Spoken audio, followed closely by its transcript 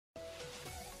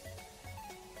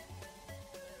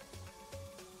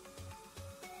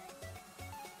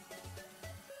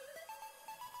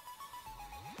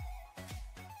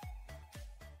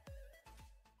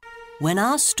When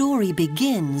our story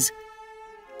begins,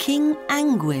 King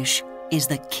Anguish is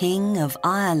the King of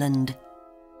Ireland.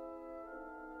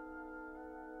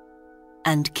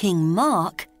 And King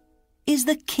Mark is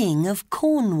the King of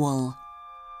Cornwall.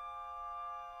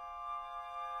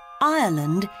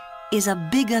 Ireland is a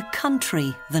bigger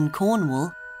country than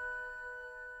Cornwall.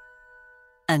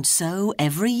 And so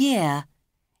every year,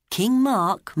 King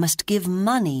Mark must give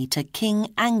money to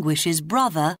King Anguish's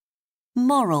brother,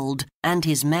 Morold, and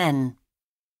his men.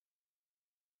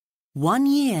 One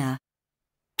year,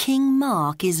 King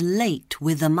Mark is late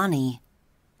with the money.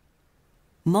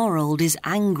 Morold is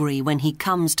angry when he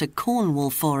comes to Cornwall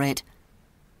for it.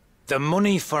 The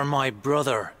money for my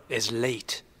brother is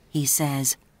late, he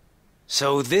says.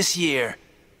 So this year,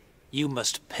 you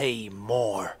must pay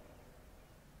more.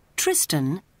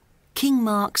 Tristán, King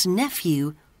Mark's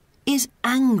nephew, is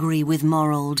angry with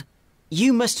Morold.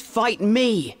 You must fight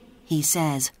me, he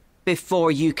says,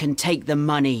 before you can take the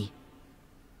money.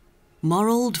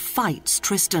 Morold fights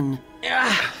Tristán.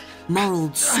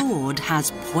 Morold's sword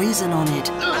has poison on it.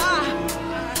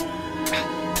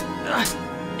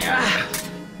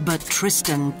 But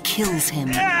Tristán kills him.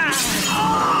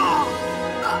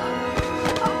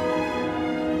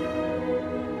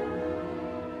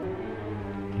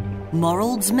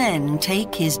 Morold's men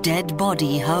take his dead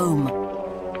body home.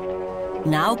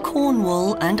 Now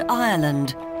Cornwall and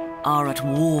Ireland are at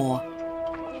war.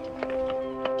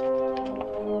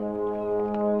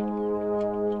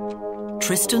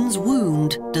 Tristán's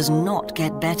wound does not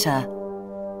get better.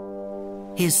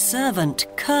 His servant,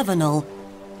 Curvenal,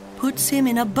 puts him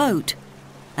in a boat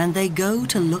and they go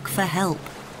to look for help.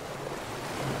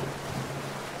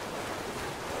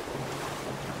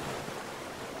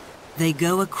 They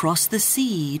go across the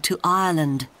sea to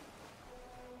Ireland.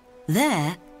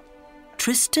 There,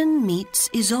 Tristán meets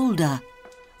Isolda,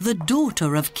 the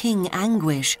daughter of King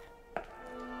Anguish.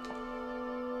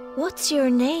 What's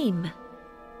your name?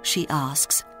 She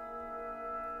asks.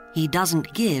 He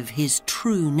doesn't give his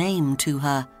true name to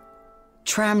her.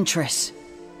 Tramtris,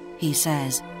 he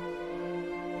says.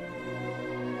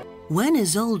 When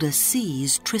Isolda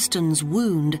sees Tristán's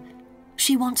wound,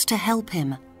 she wants to help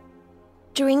him.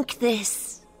 Drink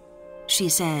this, she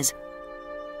says,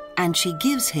 and she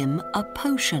gives him a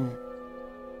potion.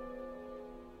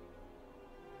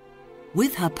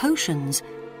 With her potions,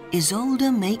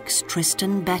 Isolda makes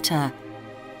Tristán better.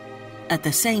 At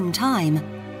the same time,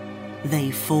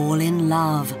 they fall in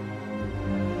love.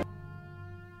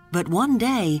 But one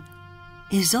day,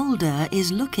 Isolda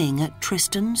is looking at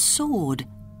Tristán's sword.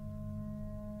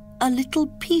 A little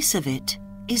piece of it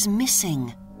is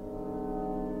missing.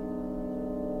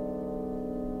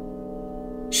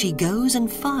 She goes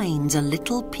and finds a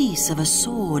little piece of a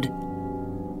sword.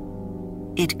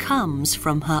 It comes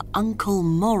from her uncle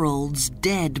Morold's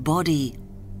dead body.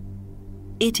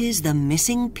 It is the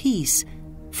missing piece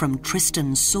from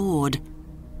Tristán's sword.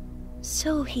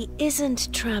 So he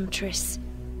isn't Tramtris.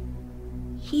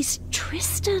 He's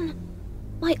Tristán,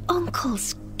 my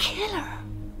uncle's killer,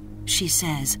 she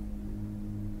says.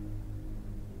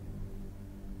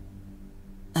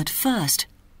 At first,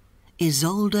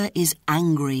 Isolda is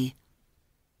angry.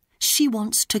 She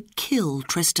wants to kill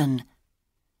Tristán.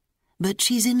 But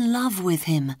she's in love with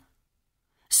him,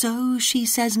 so she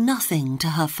says nothing to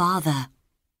her father.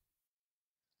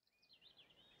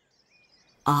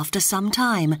 After some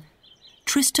time,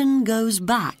 Tristán goes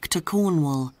back to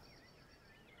Cornwall.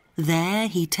 There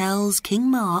he tells King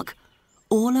Mark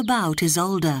all about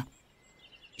Isolda.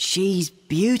 She's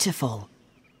beautiful,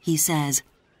 he says.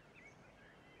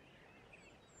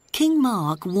 King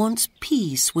Mark wants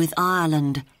peace with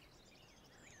Ireland.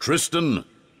 Tristán,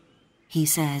 he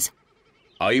says,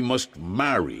 I must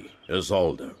marry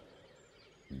Isolda.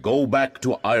 Go back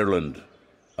to Ireland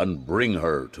and bring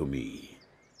her to me.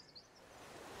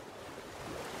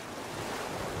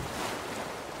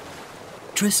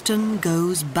 Tristán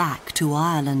goes back to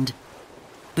Ireland,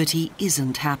 but he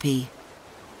isn't happy.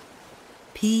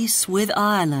 Peace with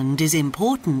Ireland is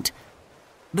important,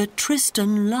 but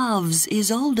Tristán loves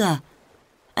Isolda,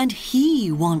 and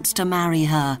he wants to marry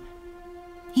her.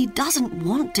 He doesn't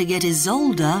want to get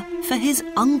Isolda for his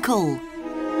uncle.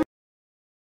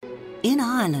 In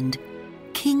Ireland,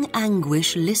 King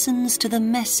Anguish listens to the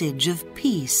message of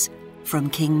peace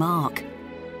from King Mark.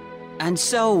 And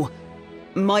so,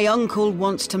 my uncle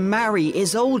wants to marry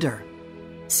Isolda,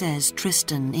 says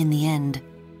Tristán in the end.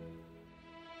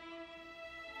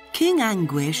 King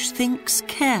Anguish thinks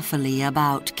carefully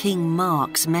about King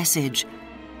Mark's message.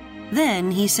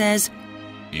 Then he says,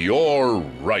 You're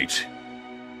right.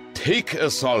 Take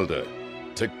Isolda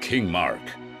to King Mark.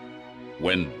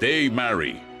 When they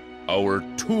marry, our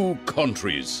two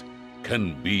countries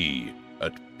can be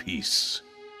at peace.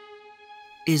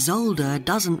 Isolda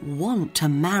doesn't want to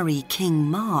marry King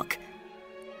Mark,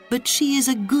 but she is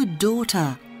a good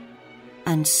daughter,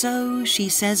 and so she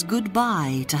says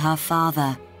goodbye to her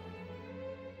father.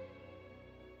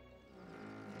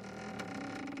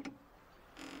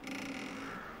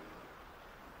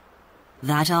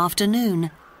 That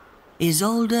afternoon,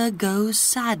 Isolda goes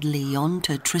sadly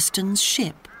onto Tristan's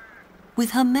ship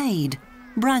with her maid,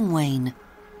 Brangwain.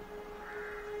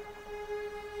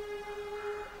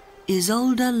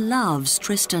 Isolda loves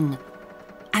Tristan,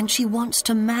 and she wants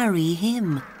to marry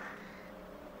him.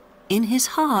 In his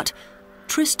heart,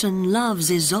 Tristan loves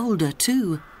Isolda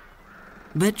too,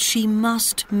 but she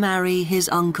must marry his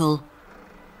uncle.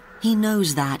 He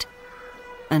knows that,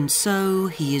 and so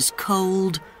he is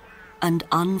cold and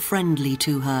unfriendly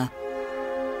to her.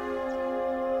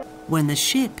 When the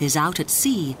ship is out at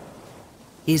sea,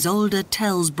 Isolda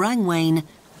tells Brangwain,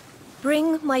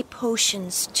 Bring my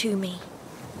potions to me.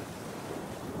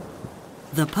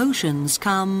 The potions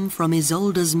come from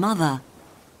Isolda's mother.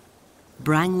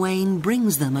 Brangwain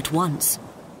brings them at once.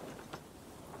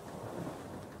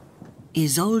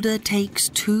 Isolda takes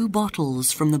 2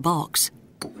 bottles from the box.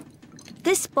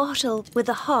 This bottle with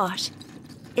a heart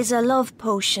is a love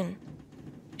potion.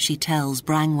 She tells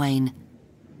Brangwain.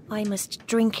 I must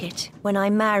drink it when I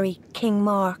marry King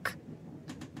Mark.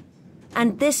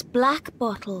 And this black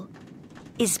bottle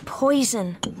is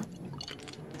poison.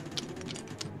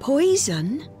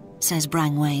 Poison? Says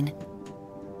Brangwain.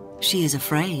 She is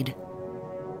afraid.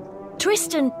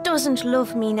 Tristan doesn't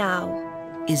love me now.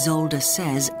 Isolda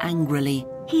says angrily.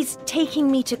 He's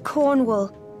taking me to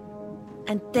Cornwall,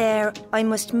 and there I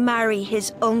must marry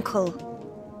his uncle.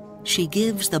 She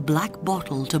gives the black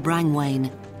bottle to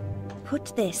Brangwain.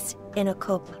 Put this in a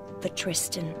cup for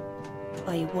Tristan.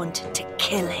 I want to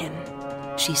kill him,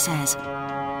 she says.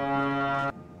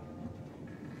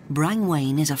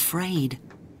 Brangwain is afraid.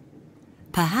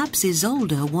 Perhaps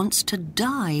Isolda wants to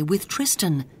die with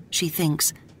Tristan, she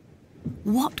thinks.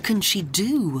 What can she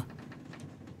do?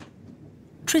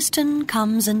 Tristan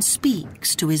comes and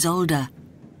speaks to Isolda.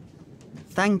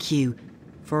 Thank you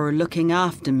for looking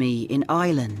after me in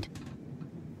Ireland,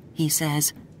 he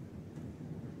says.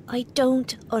 I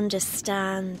don't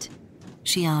understand,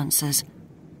 she answers.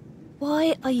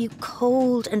 Why are you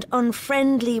cold and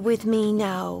unfriendly with me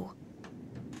now?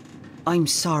 I'm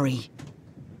sorry,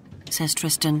 says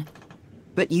Tristan.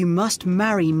 but you must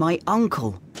marry my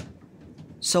uncle.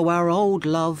 So our old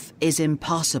love is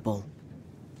impossible.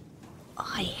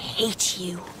 I hate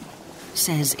you,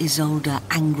 says Isolda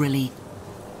angrily.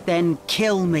 Then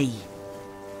kill me,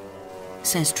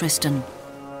 says Tristan.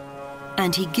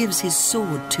 And he gives his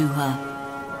sword to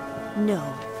her.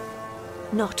 No,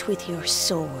 not with your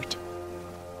sword,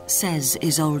 says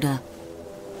Isolda.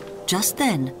 Just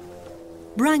then,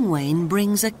 Brangwain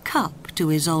brings a cup to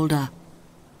Isolda.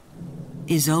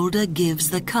 Isolda gives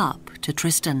the cup to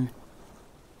Tristan.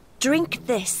 Drink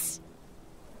this,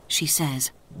 she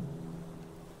says.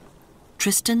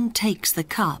 Tristan takes the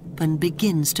cup and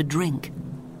begins to drink.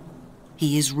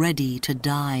 He is ready to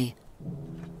die.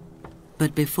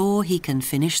 But before he can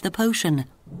finish the potion,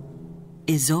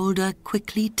 Isolda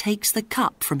quickly takes the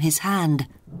cup from his hand.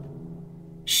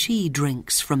 She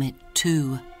drinks from it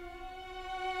too.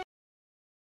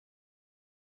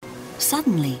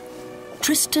 Suddenly,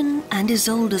 Tristan and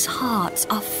Isolda's hearts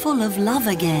are full of love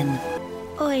again.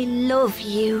 I love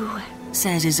you,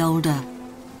 says Isolda.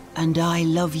 and I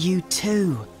love you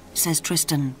too, says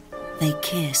Tristan. They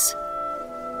kiss.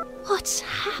 What's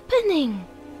happening?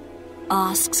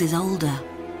 Asks Isolda.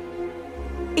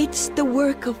 It's the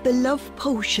work of the love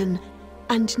potion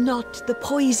and not the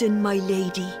poison, my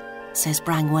lady. Says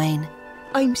Brangwain.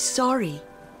 I'm sorry.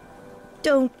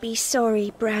 Don't be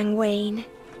sorry, Brangwain.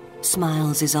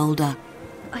 Smiles Isolda.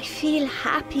 I feel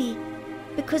happy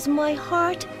because my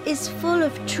heart is full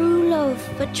of true love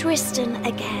for Tristan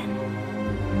again.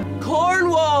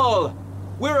 Cornwall!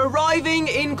 We're arriving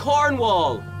in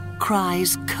Cornwall!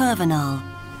 Cries Curvenal.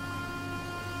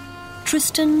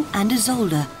 Tristan and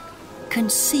Isolda can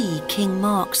see King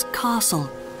Mark's castle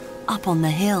up on the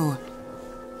hill.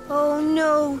 Oh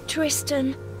no,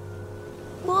 Tristan.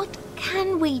 What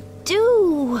can we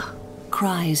do?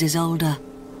 Cries Isolda.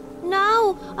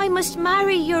 Now I must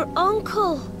marry your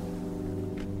uncle.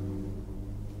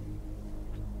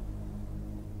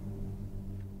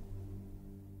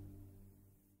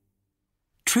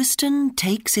 Tristan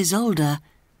takes Isolda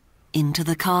into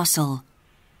the castle.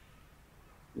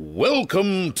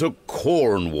 Welcome to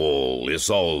Cornwall,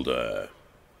 Isolda,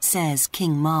 Says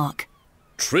King Mark.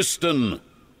 Tristan,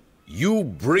 You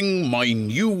bring my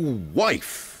new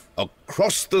wife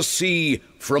across the sea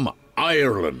from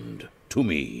Ireland to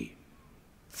me.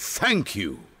 Thank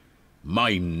you,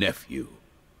 my nephew.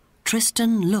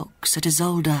 Tristan looks at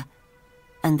Isolda,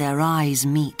 and their eyes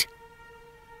meet.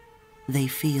 They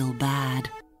feel bad.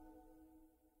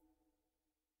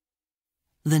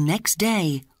 The next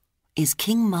day is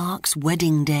King Mark's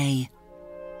wedding day.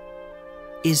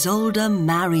 Isolda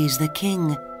marries the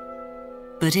king,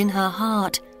 but in her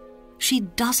heart, she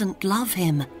doesn't love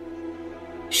him.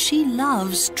 She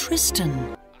loves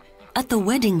Tristan. At the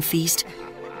wedding feast,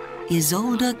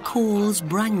 Isolda calls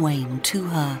Brangwain to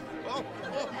her.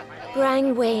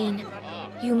 Brangwain,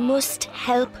 you must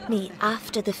help me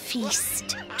after the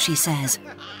feast, She says.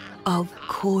 Of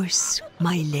course,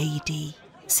 my lady,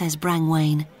 Says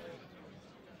Brangwain.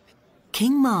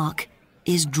 King Mark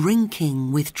is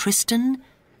drinking with Tristan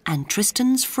and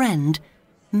Tristan's friend,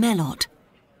 Melot.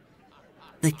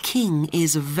 The king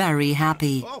is very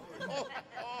happy.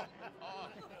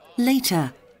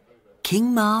 Later,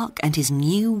 King Mark and his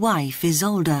new wife,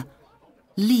 Isolda,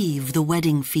 leave the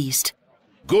wedding feast.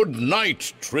 Good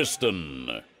night,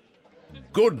 Tristan.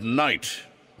 Good night,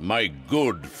 my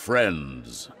good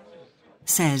friends,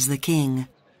 Says the king.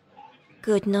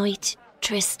 Good night,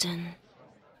 Tristan,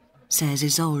 Says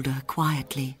Isolda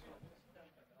quietly.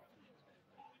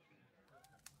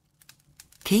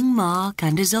 King Mark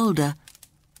and Isolda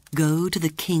go to the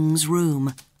king's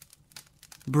room.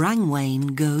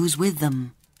 Brangwain goes with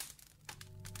them.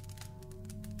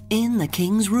 In the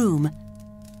king's room,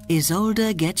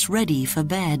 Isolda gets ready for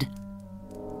bed.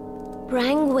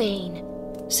 Brangwain,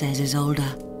 Says Isolda.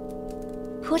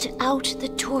 put out the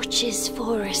torches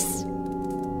for us.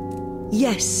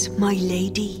 Yes, my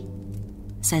lady.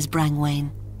 Says Brangwain.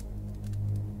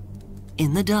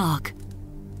 In the dark,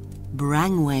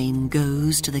 Brangwain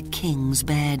goes to the king's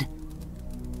bed,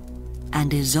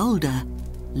 and Isolda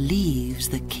leaves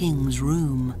the king's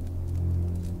room.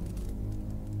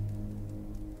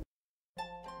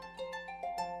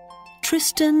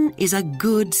 Tristan is a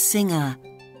good singer,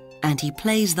 and he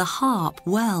plays the harp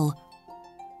well.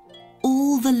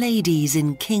 All the ladies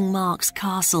in King Mark's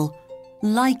castle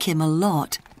like him a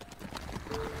lot.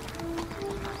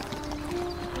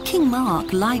 King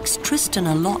Mark likes Tristan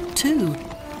a lot too.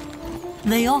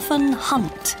 They often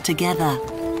hunt together.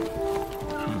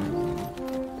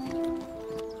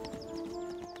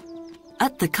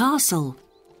 At the castle,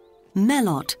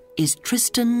 Melot is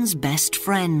Tristan's best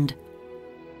friend.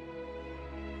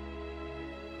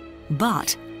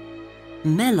 But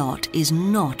Melot is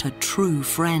not a true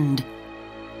friend.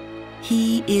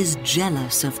 He is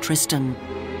jealous of Tristan.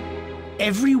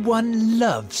 Everyone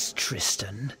loves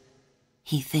Tristan,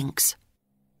 He thinks.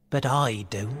 but I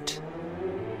don't.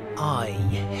 I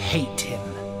hate him.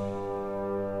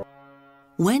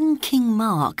 When King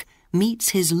Mark meets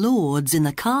his lords in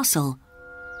the castle,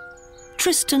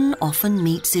 Tristan often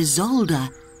meets Isolda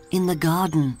in the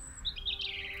garden.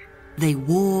 They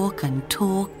walk and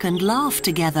talk and laugh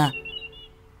together.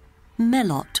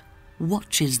 Melot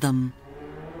watches them.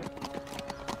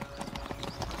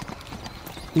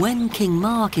 When King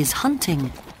Mark is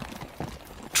hunting,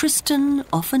 Tristan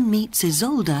often meets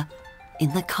Isolda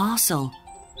in the castle.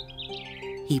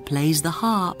 He plays the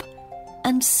harp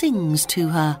and sings to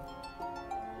her.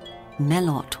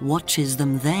 Melot watches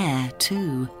them there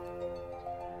too.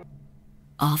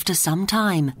 After some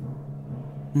time,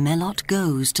 Melot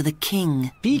goes to the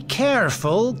king. Be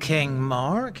careful, King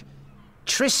Mark.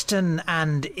 Tristan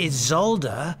and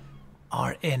Isolda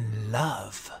are in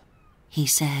love. He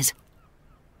says.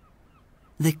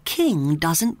 The king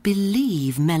doesn't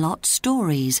believe Melot's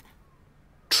stories.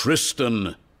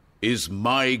 Tristan is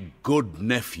my good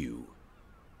nephew.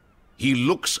 He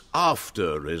looks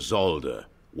after Isolda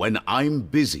when I'm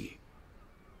busy.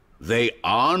 They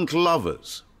aren't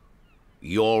lovers.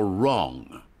 You're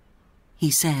wrong, He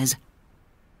says.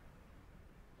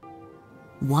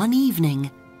 One evening,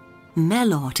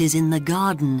 Melot is in the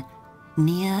garden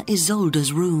near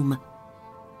Isolda's room.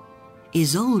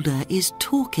 Isolda is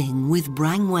talking with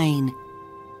Brangwain,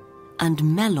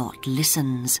 and Melot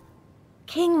listens.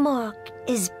 King Mark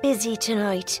is busy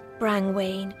tonight,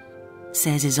 Brangwain.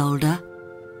 Says Isolda.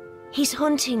 He's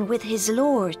hunting with his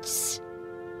lords.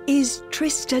 Is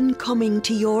Tristan coming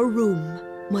to your room,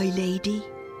 my lady?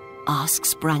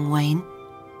 Asks Brangwain.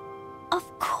 Of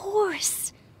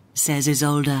course. Says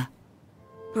Isolda.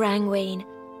 Brangwain,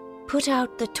 put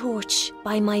out the torch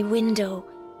by my window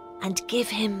and give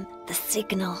him the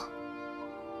signal.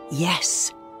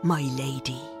 Yes, my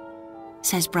lady.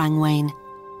 Says Brangwain.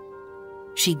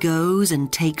 She goes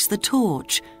and takes the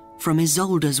torch from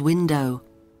Isolda's window.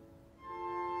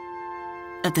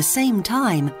 At the same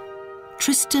time,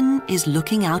 Tristan is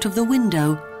looking out of the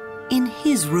window in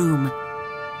his room.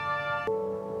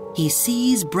 He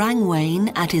sees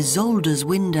Brangwain at Isolda's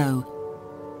window.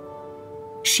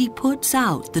 She puts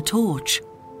out the torch.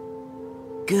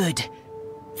 Good,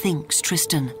 Thinks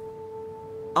Tristan.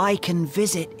 I can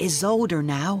visit Isolda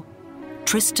now.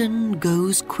 Tristan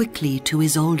goes quickly to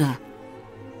Isolda.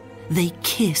 They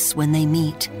kiss when they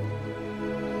meet.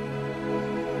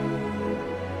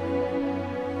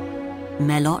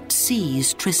 Melot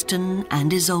sees Tristan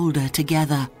and Isolda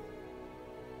together.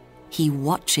 He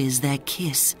watches their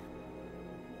kiss.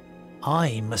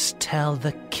 I must tell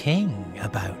the king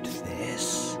about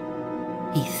this,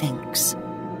 He thinks.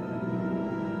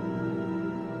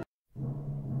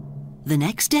 The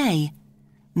next day,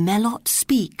 Melot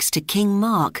speaks to King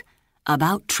Mark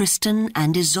about Tristan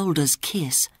and Isolda's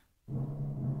kiss.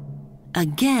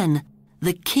 Again,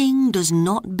 the king does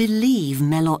not believe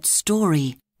Melot's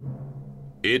story.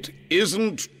 It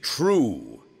isn't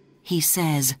true. He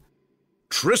says,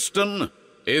 Tristan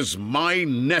is my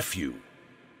nephew,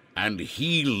 and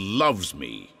he loves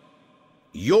me.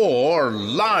 You're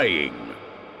lying.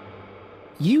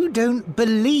 You don't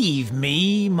believe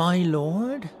me, my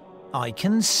lord? I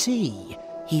can see.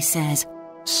 He says,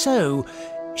 So,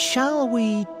 shall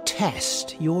we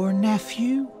test your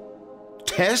nephew?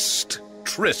 Test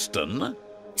Tristan?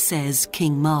 Says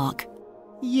King Mark.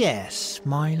 Yes,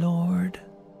 my lord.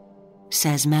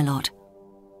 Says Melot.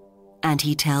 And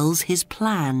he tells his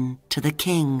plan to the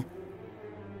king.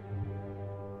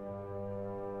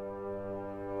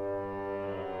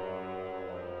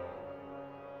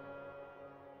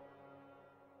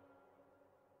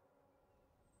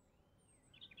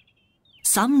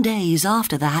 Some days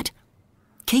after that,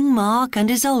 King Mark and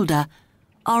Isolda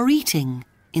are eating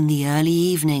in the early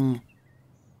evening.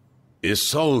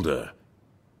 Isolda,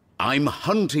 I'm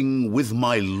hunting with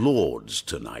my lords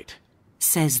tonight.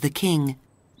 Says the king.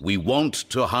 We want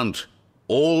to hunt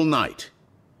all night,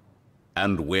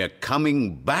 and we're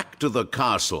coming back to the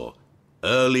castle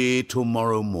early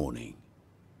tomorrow morning.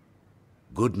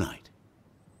 Good night.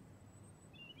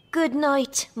 Good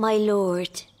night, my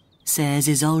lord. Says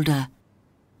Isolda,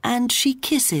 and she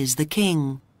kisses the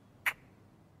king.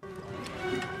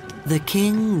 The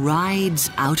king rides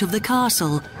out of the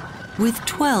castle with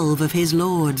 12 of his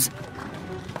lords.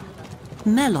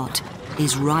 Melot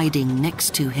is riding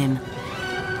next to him.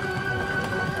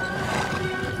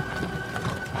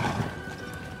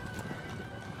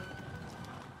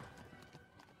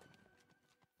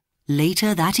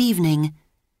 Later that evening,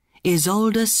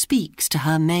 Isolda speaks to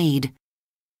her maid.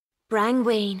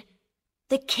 Brangwain,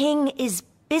 the king is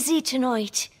busy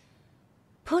tonight.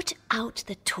 Put out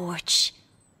the torch.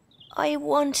 I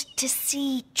want to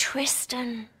see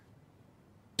Tristan.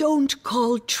 Don't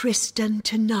call Tristan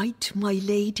tonight, my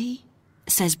lady.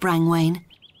 Says Brangwain.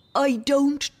 I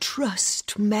don't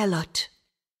trust Melot.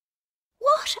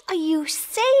 What are you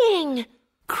saying?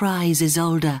 Cries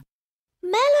Isolda.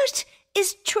 Melot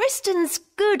is Tristan's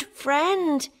good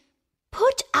friend.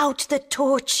 Put out the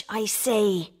torch, I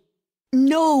say.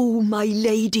 No, my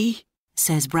lady.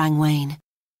 Says Brangwain,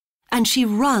 and she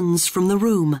runs from the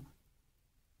room.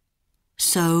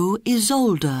 So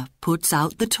Isolda puts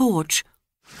out the torch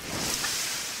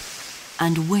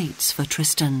and waits for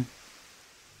Tristan.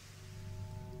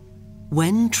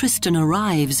 When Tristan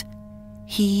arrives,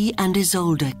 he and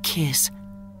Isolda kiss.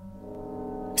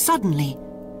 Suddenly,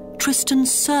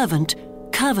 Tristan's servant,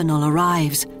 Cernal,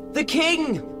 arrives. The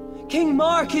king! King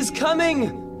Mark is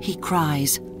coming! He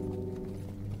cries.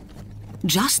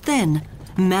 Just then,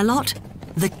 Melot,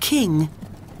 the king,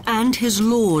 and his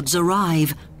lords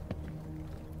arrive.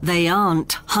 They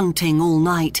aren't hunting all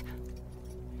night.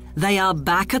 They are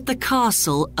back at the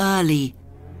castle early.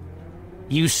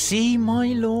 You see, my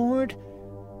lord,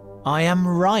 I am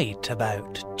right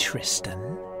about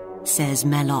Tristan, Says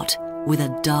Melot with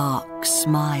a dark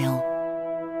smile.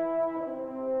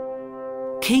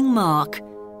 King Mark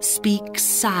speaks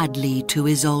sadly to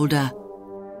Isolda.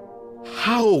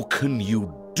 How can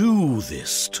you do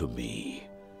this to me?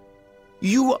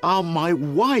 You are my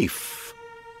wife.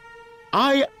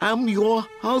 I am your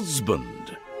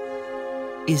husband.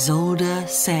 Isolda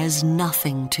says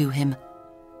nothing to him.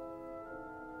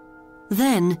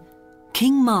 Then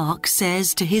King Mark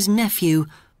says to his nephew,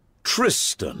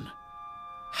 Tristan,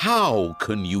 how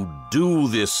can you do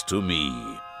this to me?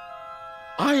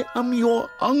 I am your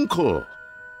uncle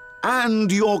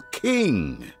and your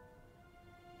king.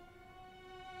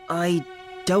 I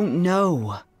don't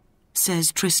know,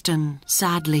 says Tristan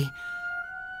sadly.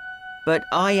 but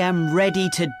I am ready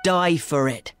to die for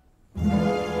it.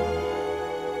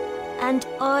 And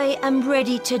I am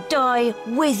ready to die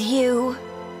with you,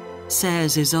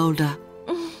 says Isolda.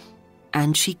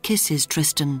 And she kisses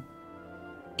Tristan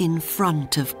in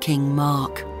front of King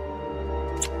Mark.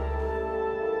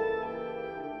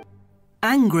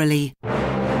 Angrily,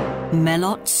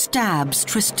 Melot stabs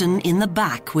Tristan in the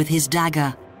back with his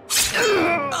dagger.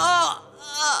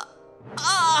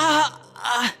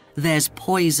 There's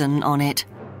poison on it.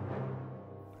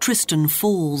 Tristan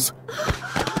falls,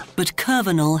 but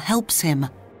Curvenal helps him.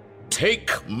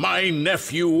 Take my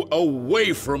nephew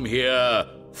away from here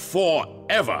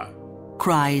forever,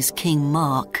 cries King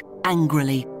Mark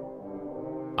angrily.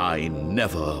 I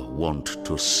never want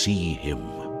to see him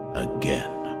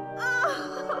again.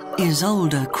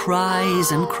 Isolda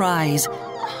cries and cries,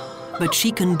 but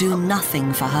she can do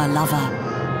nothing for her lover.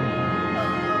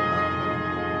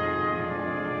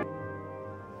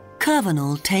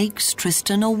 Curvenal takes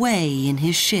Tristan away in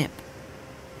his ship.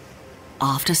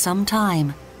 After some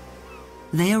time,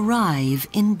 they arrive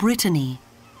in Brittany.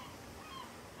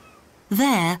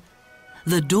 There,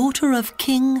 the daughter of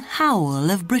King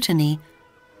Howell of Brittany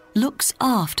looks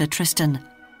after Tristan.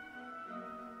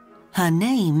 Her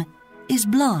name is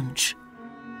Blanche.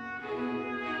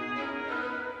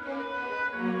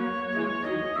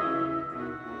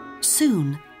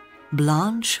 Soon,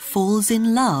 Blanche falls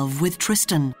in love with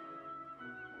Tristan.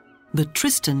 But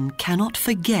Tristan cannot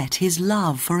forget his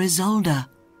love for Isolda.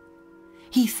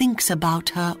 He thinks about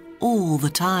her all the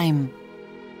time.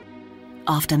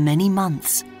 After many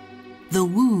months, the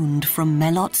wound from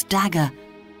Melot's dagger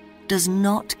does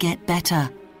not get better.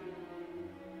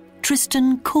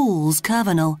 Tristan calls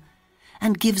Curvenal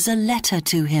and gives a letter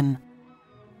to him.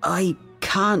 I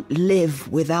can't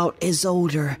live without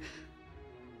Isolda.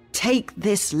 Take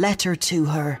this letter to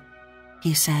her,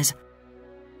 he says.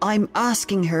 I'm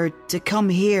asking her to come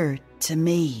here to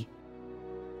me.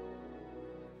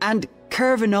 And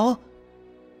Curvenal,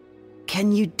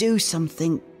 can you do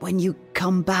something when you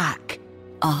come back?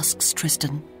 Asks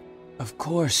Tristan. Of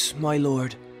course, my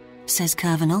lord, says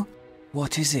Curvenal.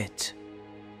 What is it?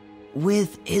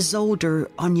 With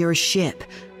Isolda on your ship,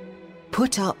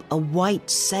 put up a white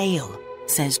sail,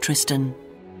 says Tristan.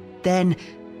 Then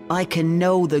I can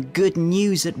know the good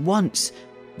news at once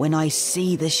when I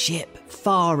see the ship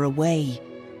far away.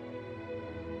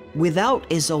 Without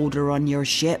Isolda on your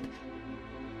ship,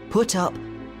 put up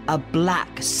a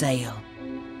black sail.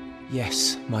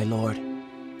 Yes, my lord,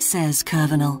 says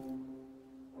Curvenal.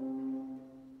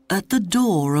 At the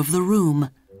door of the room,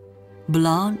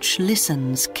 Blanche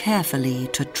listens carefully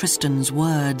to Tristan's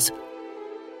words.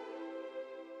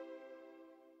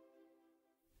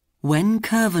 When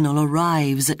Curvenal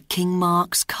arrives at King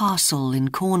Mark's castle in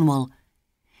Cornwall,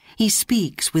 he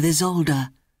speaks with Isolda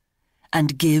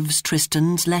and gives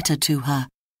Tristan's letter to her.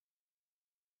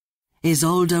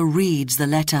 Isolda reads the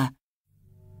letter.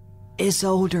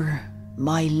 Isolda,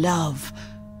 my love,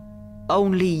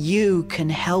 only you can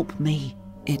help me,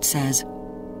 it says.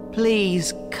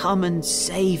 Please come and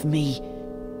save me.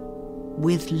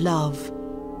 With love,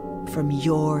 from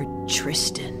your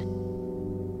Tristan.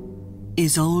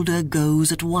 Isolda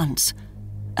goes at once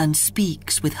and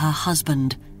speaks with her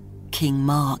husband, King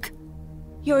Mark.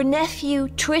 Your nephew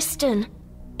Tristan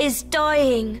is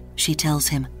dying, she tells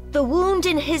him. The wound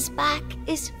in his back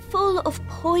is full of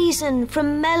poison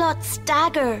from Melot's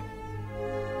dagger.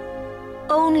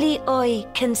 Only I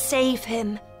can save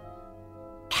him.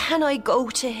 Can I go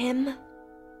to him?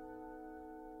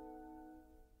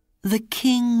 The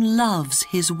king loves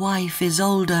his wife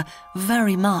Isolda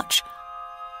very much,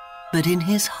 but in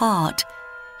his heart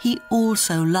he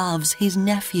also loves his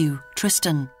nephew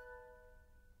Tristan.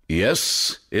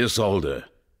 Yes, Isolda,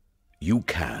 you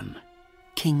can,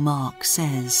 King Mark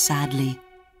says sadly.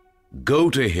 Go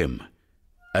to him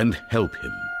and help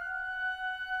him.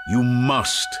 You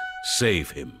must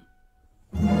save him.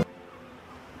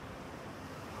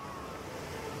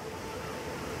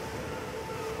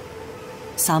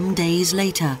 Some days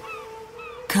later,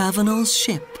 Curvenal's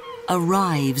ship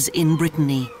arrives in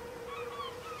Brittany.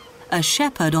 A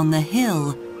shepherd on the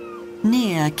hill,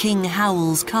 near King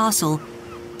Howell's castle,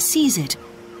 sees it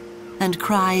and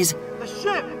cries, "A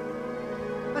ship!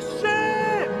 A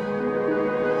ship!"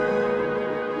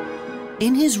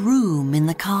 In his room in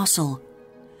the castle,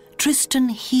 Tristan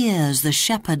hears the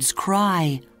shepherd's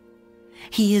cry.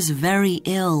 He is very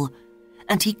ill,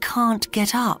 and he can't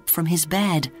get up from his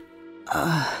bed.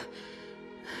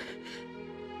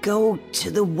 Go to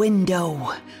the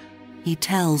window, he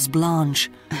tells Blanche.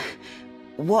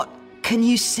 What can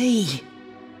you see?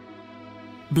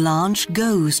 Blanche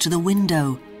goes to the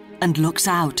window and looks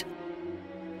out.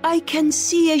 I can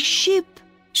see a ship,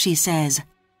 She says,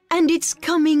 and it's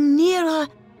coming nearer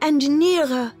and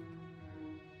nearer.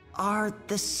 Are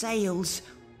the sails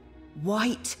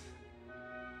white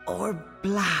or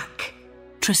black?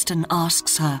 Tristan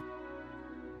asks her.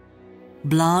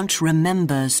 Blanche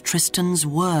remembers Tristan's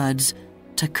words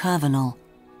to Curvenal.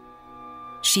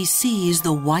 She sees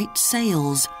the white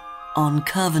sails on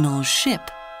Curvenal's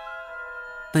ship,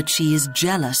 but she is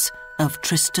jealous of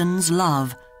Tristan's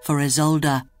love for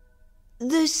Isolda.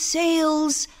 The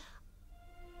sails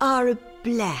are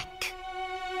black.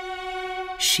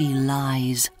 She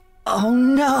lies. Oh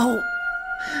no!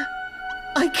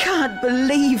 I can't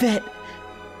believe it!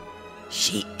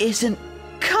 She isn't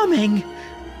coming!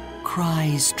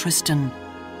 Cries Tristan.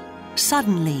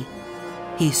 Suddenly,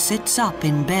 he sits up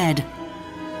in bed,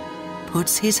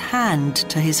 puts his hand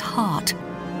to his heart,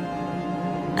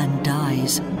 and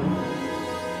dies.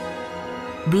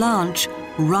 Blanche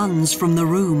runs from the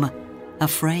room,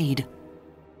 afraid.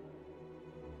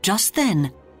 Just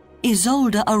then,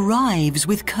 Isolda arrives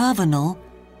with Curvenal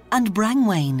and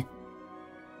Brangwain.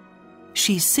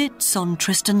 She sits on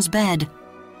Tristan's bed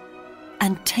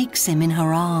and takes him in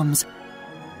her arms.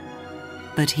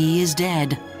 But he is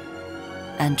dead,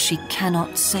 and she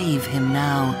cannot save him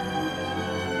now.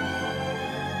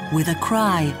 With a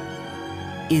cry,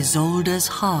 Isolda's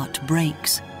heart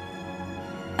breaks,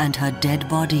 and her dead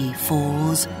body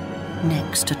falls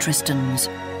next to Tristan's.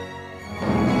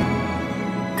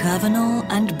 Curvenal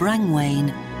and Brangwain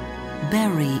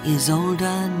bury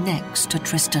Isolda next to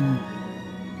Tristan.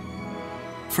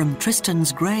 From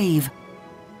Tristan's grave,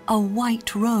 a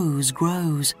white rose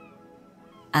grows,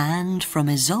 and from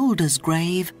Isolda's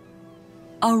grave,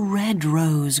 a red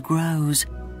rose grows.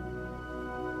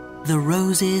 The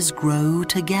roses grow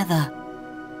together.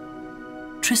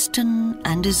 Tristan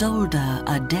and Isolda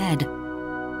are dead,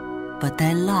 but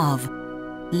their love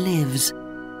lives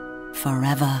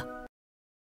forever.